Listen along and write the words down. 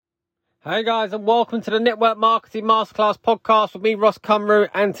Hey guys, and welcome to the Network Marketing Masterclass podcast with me, Ross Cumru.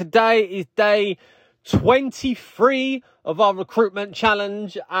 And today is day 23 of our recruitment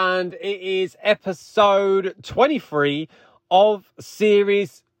challenge, and it is episode 23 of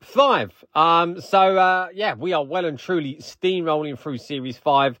series 5. We are well and truly steamrolling through series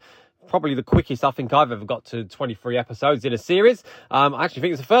 5. Probably the quickest I think I've ever got to 23 episodes in a series. I actually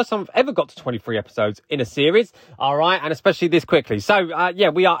think it's the first time I've ever got to 23 episodes in a series. All right. And especially this quickly. So,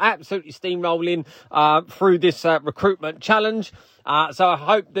 we are absolutely steamrolling through this recruitment challenge. So I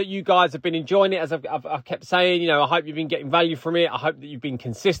hope that you guys have been enjoying it. As I've kept saying, I hope you've been getting value from it. I hope that you've been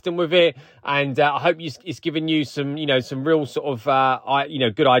consistent with it. And I hope it's given you some real sort of,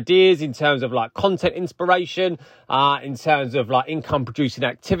 good ideas in terms of like content inspiration, in terms of like income producing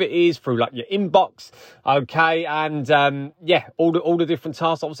activities through like your inbox. Okay. And, all the different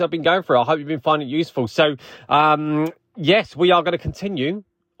tasks obviously I've been going through. I hope you've been finding it useful. So, yes, we are going to continue,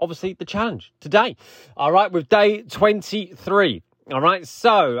 obviously, the challenge today. All right. With day 23. All right,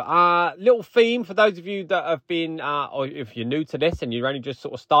 so little theme for those of you that have been, or if you're new to this and you're only just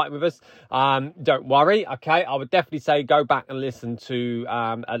sort of starting with us, don't worry, okay? I would definitely say go back and listen to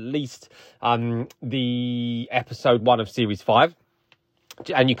at least the episode 1 of Series 5.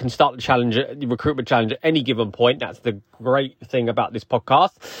 And you can start the recruitment challenge at any given point. That's the great thing about this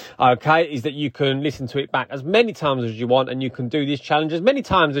podcast, okay, is that you can listen to it back as many times as you want, and you can do this challenge as many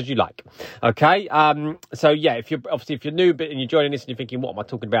times as you like, okay? If you're new and you're joining this and you're thinking, what am I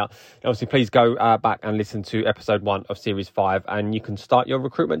talking about? Obviously, please go back and listen to episode 1 of Series 5, and you can start your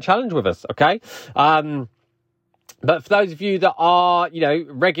recruitment challenge with us, okay? But for those of you that are,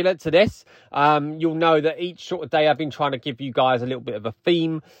 regular to this, you'll know that each sort of day I've been trying to give you guys a little bit of a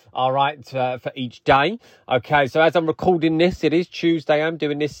theme, all right, for each day. Okay, so as I'm recording this, it is Tuesday. I'm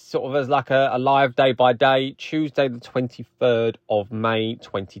doing this sort of as like a live day by day, Tuesday the 23rd of May,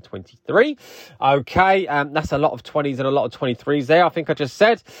 2023. Okay, that's a lot of 20s and a lot of 23s there, I think I just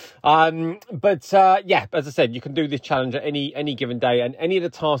said. As I said, you can do this challenge at any given day, and any of the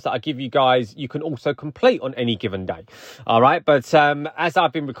tasks that I give you guys, you can also complete on any given day. All right, but as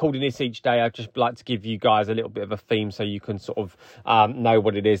I've been recording this each day, I'd just like to give you guys a little bit of a theme so you can sort of know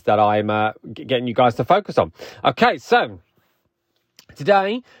what it is that I'm getting you guys to focus on. Okay, so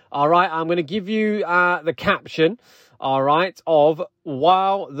today, all right, I'm going to give you the caption, all right, of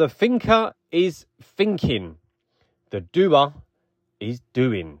while the thinker is thinking, the doer is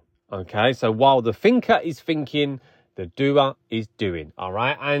doing. Okay, so while the thinker is thinking, the doer is doing, all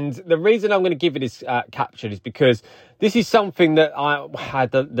right? And the reason I'm going to give you this caption is because this is something that I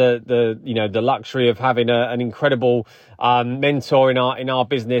had the luxury of having an incredible mentor in our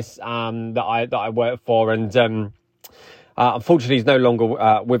business that I work for, and unfortunately he's no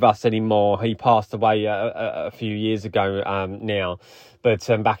longer with us anymore. He passed away a few years ago now, but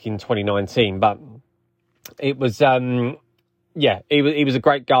back in 2019. But it was he was a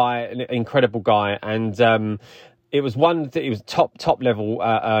great guy, an incredible guy, and it was top level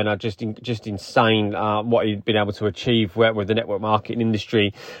earner, just insane what he'd been able to achieve with the network marketing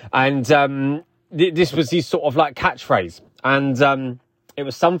industry, and this was his sort of like catchphrase, and it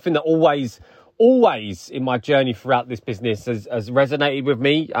was something that always in my journey throughout this business has resonated with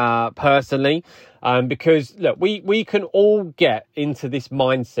me personally, because look, we can all get into this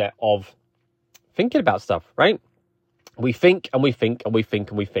mindset of thinking about stuff, right? We think and we think and we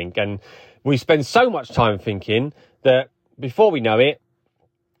think and we think, and we spend so much time thinking that before we know it,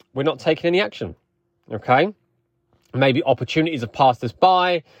 we're not taking any action, okay? Maybe opportunities have passed us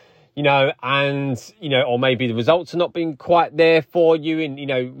by, or maybe the results are not being quite there for you,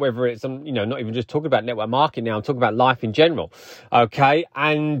 and, whether it's, not even just talking about network marketing now, I'm talking about life in general, okay?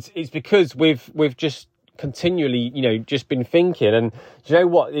 And it's because we've just continually, just been thinking. And do you know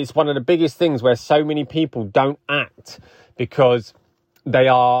what? It's one of the biggest things where so many people don't act because they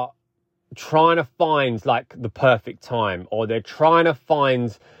are trying to find like the perfect time, or they're trying to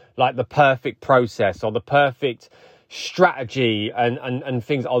find like the perfect process or the perfect strategy and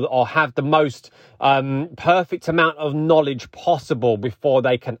things, or have the most perfect amount of knowledge possible before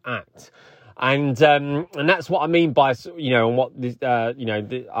they can act. And that's what I mean by, and what this,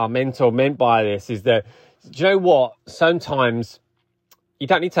 our mentor meant by this is that, do you know what? Sometimes you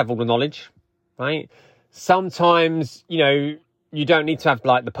don't need to have all the knowledge, right? Sometimes, you don't need to have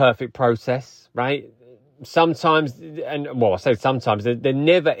like the perfect process, right? Sometimes, I say sometimes, there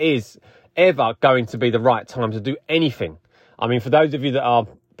never is ever going to be the right time to do anything. I mean, for those of you that are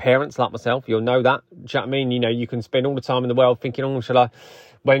parents like myself, you'll know that. Do you know what I mean? You can spend all the time in the world thinking,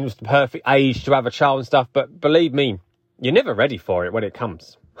 when's the perfect age to have a child and stuff? But believe me, you're never ready for it when it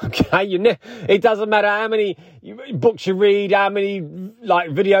comes. Okay, it doesn't matter how many books you read, how many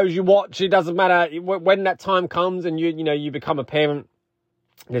videos you watch. It doesn't matter when that time comes and you become a parent.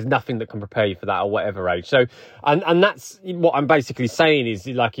 There's nothing that can prepare you for that at whatever age. So, and that's what I'm basically saying is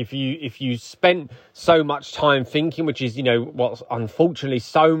like if you spent so much time thinking, which is what unfortunately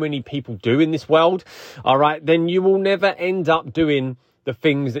so many people do in this world, all right, then you will never end up doing the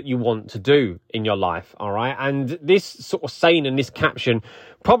things that you want to do in your life, all right? And this sort of saying and this caption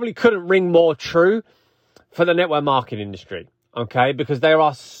probably couldn't ring more true for the network marketing industry, okay? Because there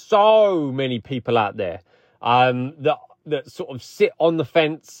are so many people out there that sort of sit on the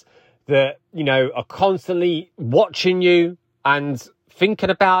fence, that, are constantly watching you and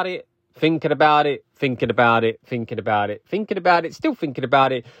thinking about it, still thinking about it,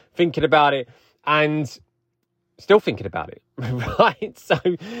 and still thinking about it, right? So,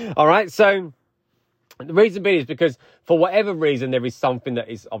 all right. So the reason being is because for whatever reason, there is something that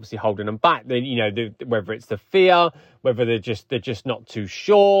is obviously holding them back. Whether it's the fear, whether they're just not too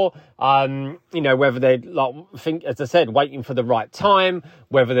sure, whether they think, as I said, waiting for the right time,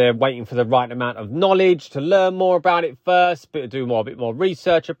 whether they're waiting for the right amount of knowledge to learn more about it first, but do a bit more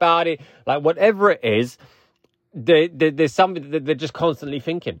research about it, whatever it is. There's something that they're just constantly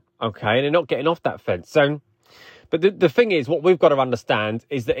thinking, okay, and they're not getting off that fence. So. But the thing is, what we've got to understand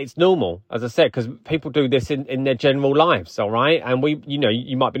is that it's normal, as I said, because people do this in their general lives, all right? And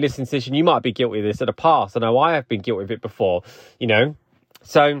you might be listening to this and you might be guilty of this in the past. I know I have been guilty of it before,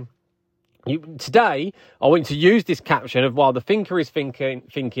 So today, I want to use this caption of while the thinker is thinking,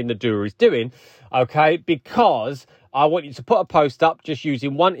 the doer is doing, okay? Because I want you to put a post up just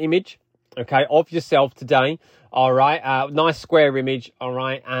using one image, okay, of yourself today, all right? Nice square image, all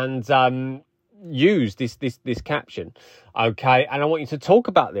right? And use this caption, okay? And I want you to talk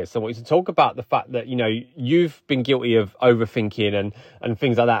about this. I want you to talk about the fact that you've been guilty of overthinking and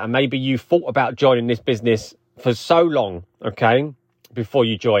things like that, and maybe you thought about joining this business for so long, okay, before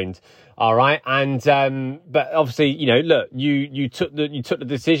you joined, all right? And but obviously, look, you took the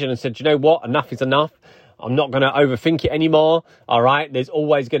decision and said, you know what, enough is enough. I'm not going to overthink it anymore. All right. There's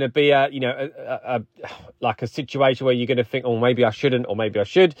always going to be a situation where you're going to think, oh, maybe I shouldn't, or maybe I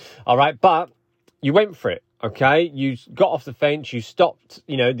should. All right. But you went for it, okay? You got off the fence, you stopped,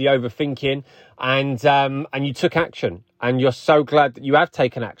 the overthinking, and you took action. And you're so glad that you have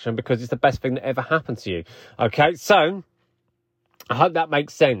taken action because it's the best thing that ever happened to you, okay? So I hope that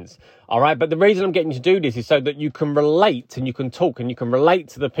makes sense, all right? But the reason I'm getting you to do this is so that you can relate and you can talk and you can relate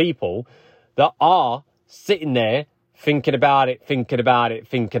to the people that are sitting there thinking about it,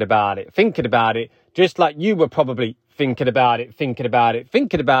 just like you were probably thinking about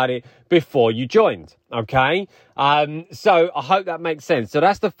it before you joined, okay? So I hope that makes sense. So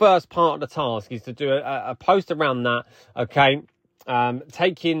that's the first part of the task, is to do a post around that, okay?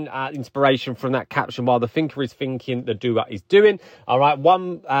 Taking inspiration from that caption, while the thinker is thinking, the doer is doing, all right?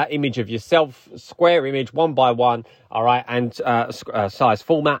 One image of yourself, square image, 1 by 1, all right? And size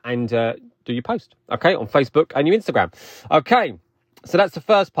format, and do your post, okay? On Facebook and your Instagram, okay? So that's the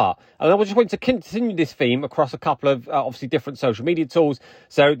first part. And I just want to continue this theme across a couple of, obviously, different social media tools.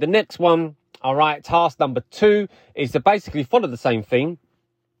 So the next one, all right, task number 2 is to basically follow the same theme,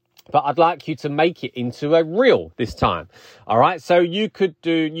 but I'd like you to make it into a reel this time. All right. So you could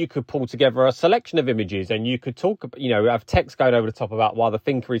pull together a selection of images, and you could talk, have text going over the top about while the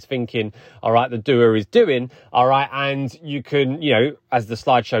thinker is thinking, all right, the doer is doing, all right. And you can, as the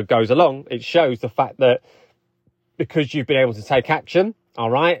slideshow goes along, it shows the fact that because you've been able to take action,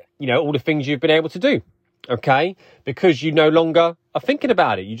 all right, all the things you've been able to do, okay, because you no longer are thinking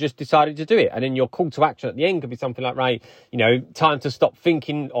about it. You just decided to do it. And then your call to action at the end could be something like, right, time to stop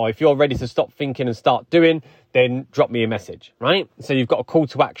thinking, or if you're ready to stop thinking and start doing, then drop me a message, right? So you've got a call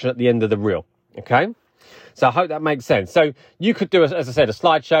to action at the end of the reel, okay? So I hope that makes sense. So you could do, as I said, a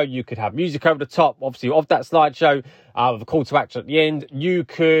slideshow. You could have music over the top, obviously, of that slideshow, with a call to action at the end. You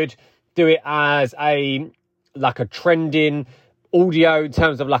could do it as a trending audio in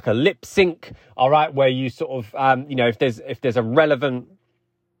terms of like a lip sync, all right, where you sort of, if there's a relevant,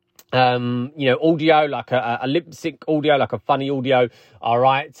 audio, like a lip sync audio, like a funny audio, all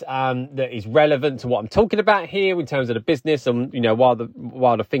right, that is relevant to what I'm talking about here in terms of the business, and, while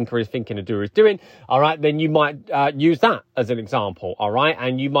the thinker is thinking, the doer is doing, all right, then you might use that as an example, all right,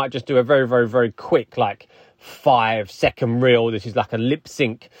 and you might just do a very, very, very quick, 5-second reel. This is like a lip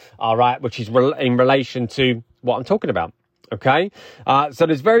sync, all right, which is in relation to what I'm talking about. Okay, so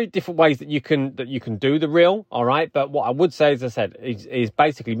there's very different ways that you can do the reel, all right. But what I would say, as I said, is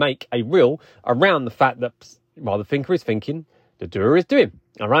basically make a reel around the fact that while the thinker is thinking, the doer is doing,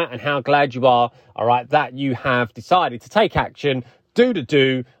 all right. And how glad you are, all right, that you have decided to take action,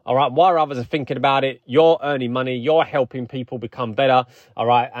 do, all right, while others are thinking about it, you're earning money, you're helping people become better, all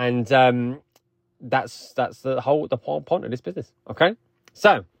right, and that's the whole point of this business, okay?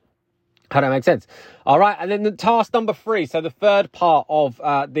 So, how that makes sense. All right, and then the task number 3, so the third part of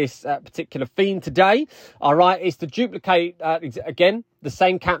this particular theme today, all right, is to duplicate, again, the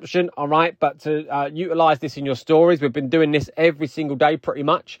same caption, all right, but to utilize this in your stories. We've been doing this every single day pretty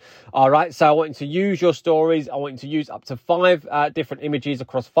much, all right, so I want you to use your stories. I want you to use up to 5 different images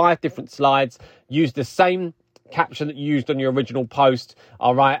across 5 different slides. Use the same caption that you used on your original post,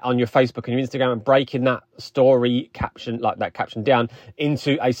 all right, on your Facebook and your Instagram, and breaking that story caption, like that caption, down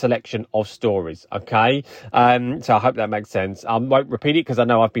into a selection of stories, okay? So I hope that makes sense. I won't repeat it because I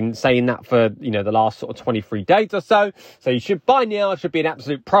know I've been saying that for, the last sort of 23 days or so. So you should, by now, be an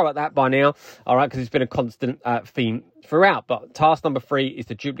absolute pro at that by now, all right, because it's been a constant theme throughout. But task number 3 is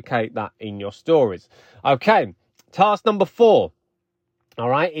to duplicate that in your stories. Okay, task number 4. All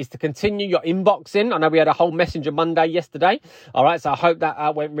right, is to continue your inboxing. I know we had a whole Messenger Monday yesterday. All right, so I hope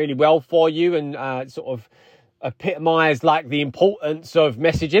that went really well for you and sort of epitomised like the importance of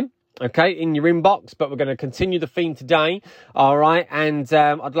messaging, okay, in your inbox. But we're going to continue the theme today. All right, and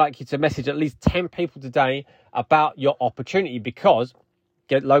I'd like you to message at least 10 people today about your opportunity, because,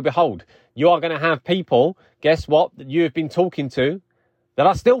 lo and behold, you are going to have people, guess what, that you have been talking to that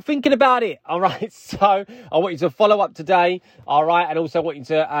are still thinking about it, all right? So I want you to follow up today, all right? And also I want you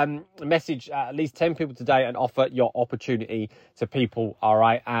to message at least 10 people today and offer your opportunity to people, all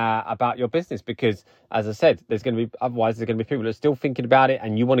right, about your business. Because, as I said, otherwise there's going to be people that are still thinking about it,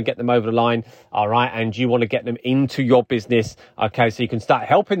 and you want to get them over the line, all right? And you want to get them into your business, okay? So you can start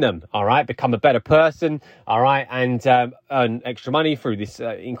helping them, all right? Become a better person, all right? And earn extra money through this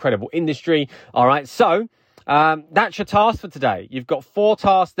incredible industry, all right? So that's your task for today. You've got 4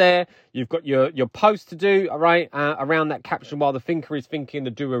 tasks there. You've got your post to do, all right, around that caption while the thinker is thinking,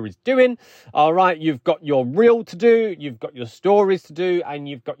 the doer is doing, all right. You've got your reel to do, you've got your stories to do, and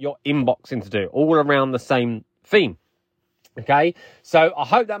you've got your inboxing to do, all around the same theme. Okay, so I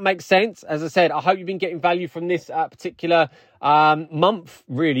hope that makes sense. As I said, I hope you've been getting value from this particular month,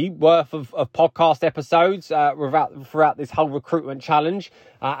 really, worth of podcast episodes throughout this whole recruitment challenge.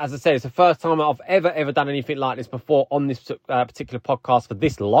 As I said, it's the first time I've ever done anything like this before on this particular podcast for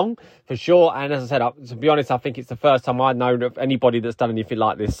this long, for sure. And as I said, to be honest, I think it's the first time I know of anybody that's done anything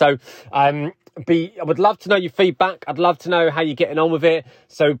like this. So I would love to know your feedback. I'd love to know how you're getting on with it.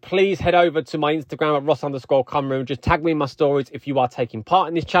 So please head over to my Instagram at Ross_Cumru. Just tag me in my stories if you are taking part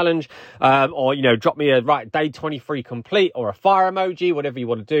in this challenge, or drop me a day 23 complete or a fire emoji, whatever you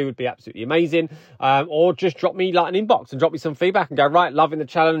want to do would be absolutely amazing. Or just drop me like an inbox and drop me some feedback and go, right, loving the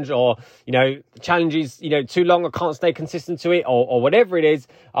challenge, or the challenge is too long, I can't stay consistent to it, or whatever it is.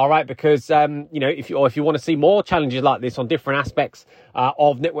 All right, because if you want to see more challenges like this on different aspects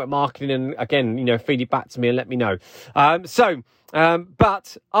of network marketing, and again, feed it back to me and let me know.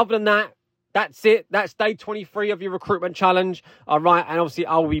 But other than that, that's it. That's day 23 of your recruitment challenge. All right, and obviously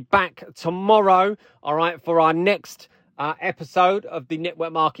I'll be back tomorrow, all right, for our next episode of the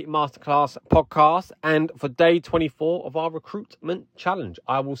Network Marketing Masterclass podcast, and for day 24 of our recruitment challenge.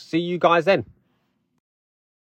 I will see you guys then.